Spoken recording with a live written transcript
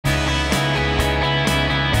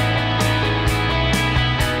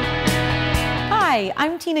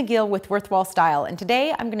Tina Gill with Worthwhile Style, and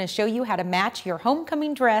today I'm going to show you how to match your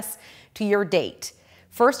homecoming dress to your date.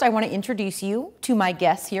 First, I want to introduce you to my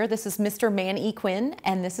guests here. This is Mr. Manny Quinn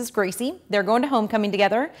and this is Gracie. They're going to homecoming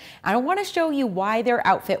together, and I want to show you why their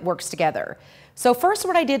outfit works together. So first,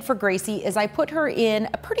 what I did for Gracie is I put her in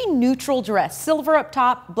a pretty neutral dress, silver up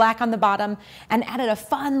top, black on the bottom, and added a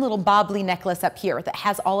fun little bobbly necklace up here that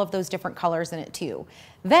has all of those different colors in it too.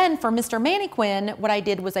 Then for Mr. Manny Quinn, what I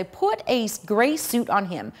did was I put a gray suit on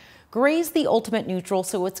him. Gray's the ultimate neutral,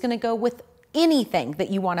 so it's going to go with anything that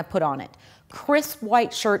you want to put on it. Crisp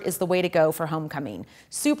white shirt is the way to go for homecoming.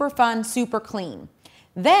 Super fun, super clean.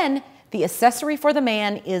 Then the accessory for the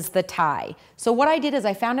man is the tie. So what I did is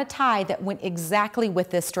I found a tie that went exactly with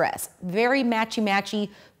this dress. Very matchy-matchy,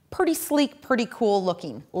 pretty sleek, pretty cool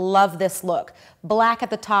looking. Love this look. Black at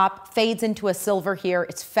the top, fades into a silver here.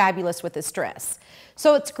 It's fabulous with this dress.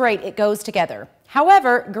 So it's great, it goes together.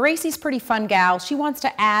 However, Gracie's pretty fun gal. She wants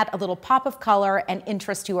to add a little pop of color and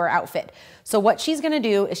interest to her outfit. So what she's gonna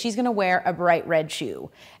do is she's gonna wear a bright red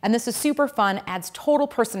shoe. And this is super fun, adds total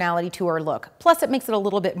personality to her look. Plus it makes it a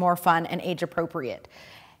little bit more fun and age appropriate.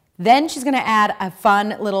 Then she's gonna add a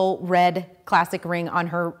fun little red classic ring on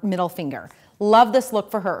her middle finger. Love this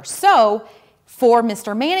look for her. So for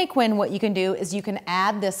Mr. Manny Quinn, what you can do is you can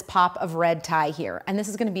add this pop of red tie here. And this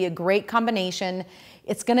is gonna be a great combination.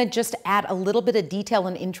 It's gonna just add a little bit of detail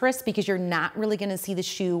and interest because you're not really gonna see the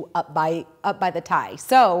shoe up by the tie.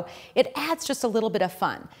 So it adds just a little bit of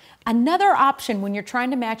fun. Another option when you're trying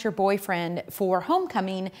to match your boyfriend for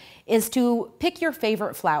homecoming is to pick your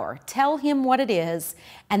favorite flower. Tell him what it is,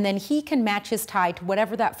 and then he can match his tie to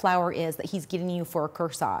whatever that flower is that he's getting you for a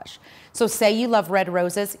corsage. So say you love red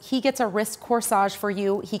roses, he gets a wrist corsage for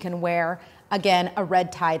you. He can wear, again, a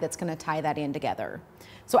red tie that's gonna tie that in together.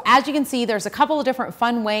 So as you can see, there's a couple of different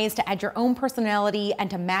fun ways to add your own personality and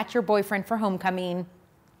to match your boyfriend for homecoming.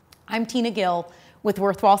 I'm Tina Gill with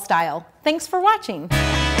Worthwhile Style. Thanks for watching.